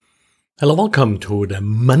Hello, welcome to the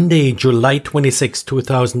Monday, July 26,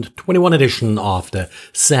 2021 edition of the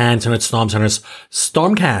SANS Internet Storm Center's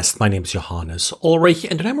StormCast. My name is Johannes Ulrich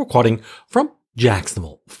and I'm recording from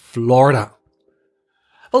Jacksonville, Florida.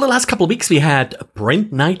 Well, the last couple of weeks we had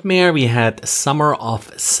Print Nightmare, we had Summer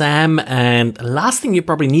of Sam, and last thing you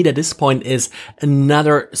probably need at this point is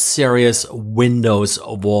another serious Windows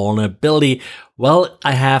vulnerability. Well,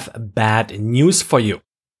 I have bad news for you.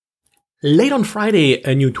 Late on Friday,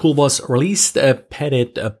 a new tool was released,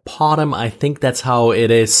 Petit Potom. I think that's how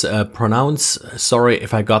it is pronounced. Sorry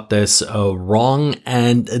if I got this wrong.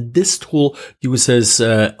 And this tool uses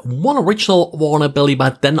one original vulnerability,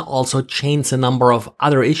 but then also chains a number of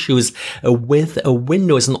other issues with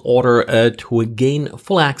Windows in order to gain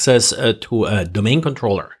full access to a domain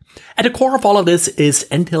controller. At the core of all of this is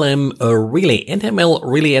NTLM relay. NTLM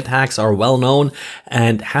relay attacks are well known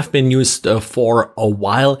and have been used for a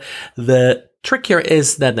while. The trick here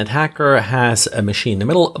is that an attacker has a machine in the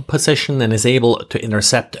middle position and is able to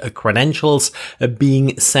intercept credentials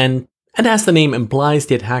being sent. And as the name implies,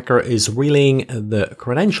 the attacker is relaying the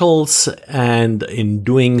credentials and in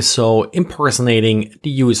doing so impersonating the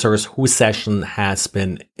users whose session has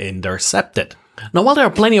been intercepted. Now, while there are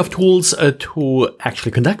plenty of tools to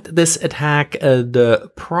actually conduct this attack, the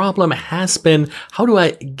problem has been, how do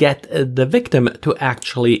I get the victim to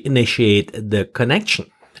actually initiate the connection?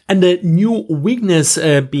 And the new weakness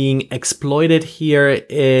being exploited here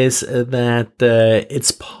is that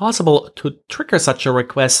it's possible to trigger such a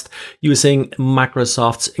request using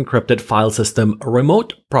Microsoft's encrypted file system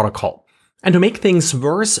remote protocol. And to make things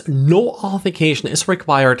worse, no authentication is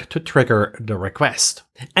required to trigger the request.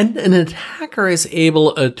 And an attacker is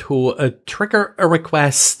able to trigger a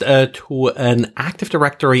request to an Active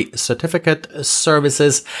Directory certificate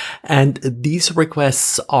services, and these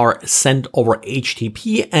requests are sent over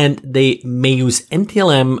HTTP, and they may use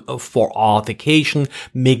NTLM for authentication,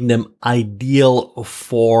 making them ideal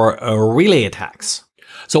for relay attacks.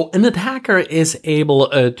 So an attacker is able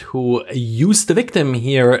to use the victim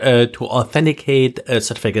here to authenticate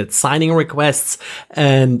certificate signing requests,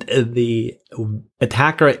 and the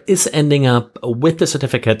attacker is ending up with the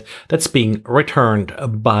certificate that's being returned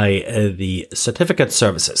by the certificate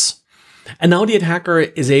services. And now the attacker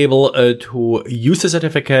is able to use the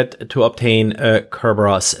certificate to obtain a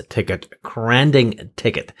Kerberos ticket, granting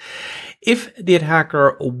ticket. If the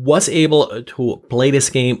attacker was able to play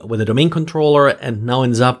this game with a domain controller and now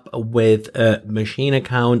ends up with a machine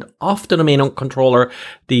account of the domain controller,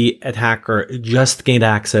 the attacker just gained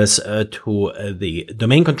access to the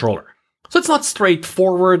domain controller. So it's not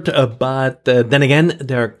straightforward, but then again,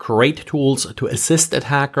 there are great tools to assist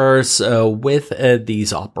attackers with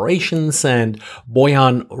these operations. And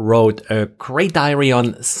Boyan wrote a great diary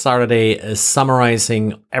on Saturday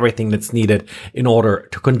summarizing everything that's needed in order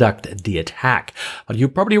to conduct the attack. What you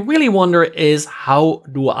probably really wonder is, how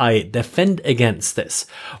do I defend against this?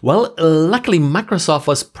 Well, luckily, Microsoft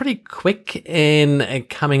was pretty quick in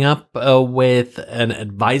coming up with an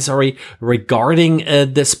advisory regarding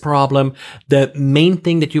this problem. The main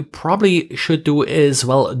thing that you probably should do is,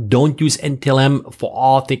 well, don't use NTLM for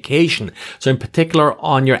authentication. So in particular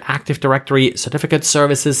on your Active Directory certificate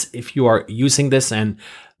services, if you are using this, and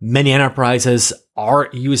many enterprises are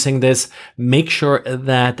using this, make sure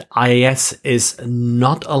that IIS is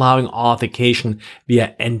not allowing authentication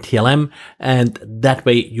via NTLM, and that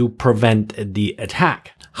way you prevent the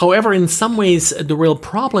attack. However, in some ways, the real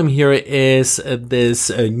problem here is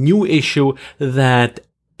this new issue that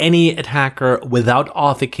any attacker without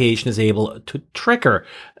authentication is able to trigger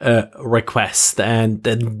a request, and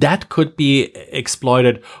that could be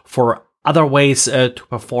exploited for other ways to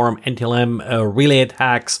perform NTLM relay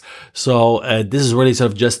attacks. So this is really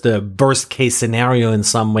sort of just the worst case scenario in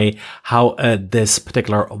some way, how this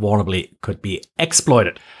particular vulnerability could be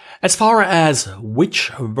exploited. As far as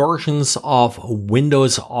which versions of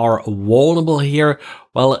Windows are vulnerable here,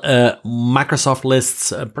 well, Microsoft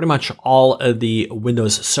lists pretty much all the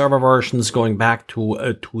Windows Server versions going back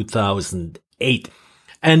to 2008.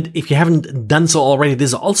 And if you haven't done so already,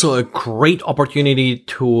 this is also a great opportunity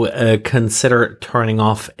to consider turning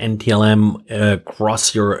off NTLM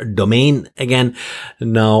across your domain again.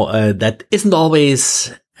 Now, that isn't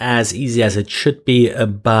always as easy as it should be,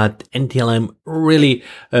 but NTLM really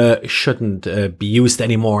shouldn't be used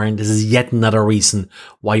anymore, and this is yet another reason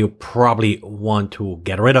why you probably want to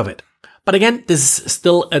get rid of it. But again, this is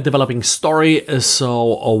still a developing story,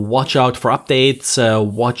 so watch out for updates,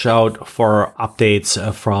 watch out for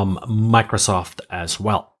updates from Microsoft as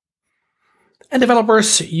well. And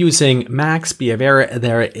developers using Macs, be aware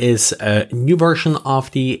there is a new version of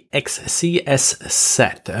the XCS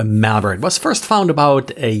set malware. It was first found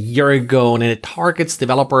about a year ago, and it targets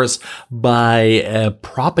developers by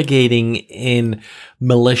propagating in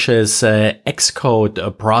malicious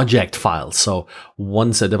Xcode project files. So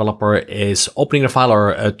once a developer is opening a file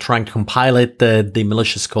or trying to compile it, the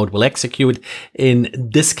malicious code will execute. In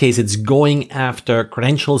this case, it's going after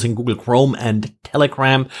credentials in Google Chrome and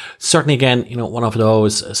Telegram. Certainly, again, one of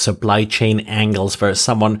those supply chain angles where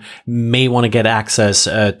someone may want to get access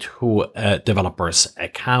to developers'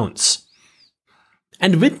 accounts.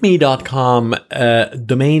 And withme.com, a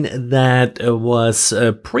domain that was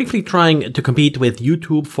briefly trying to compete with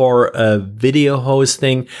YouTube for video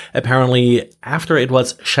hosting, apparently after it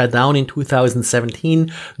was shut down in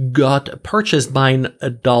 2017, got purchased by an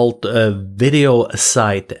adult video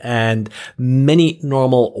site. And many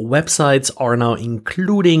normal websites are now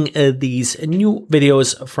including these new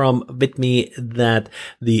videos from Withme that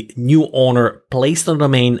the new owner placed on the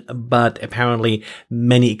domain, but apparently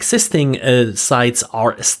many existing sites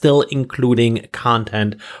are still including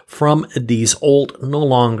content from these old, no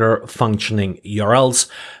longer functioning URLs.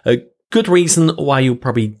 A good reason why you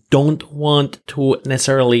probably don't want to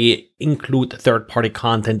necessarily include third-party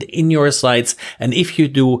content in your sites. And if you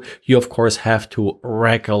do, you of course have to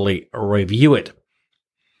regularly review it.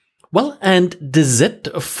 Well, and this is it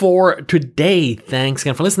for today. Thanks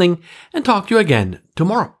again for listening, and talk to you again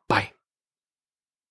tomorrow. Bye.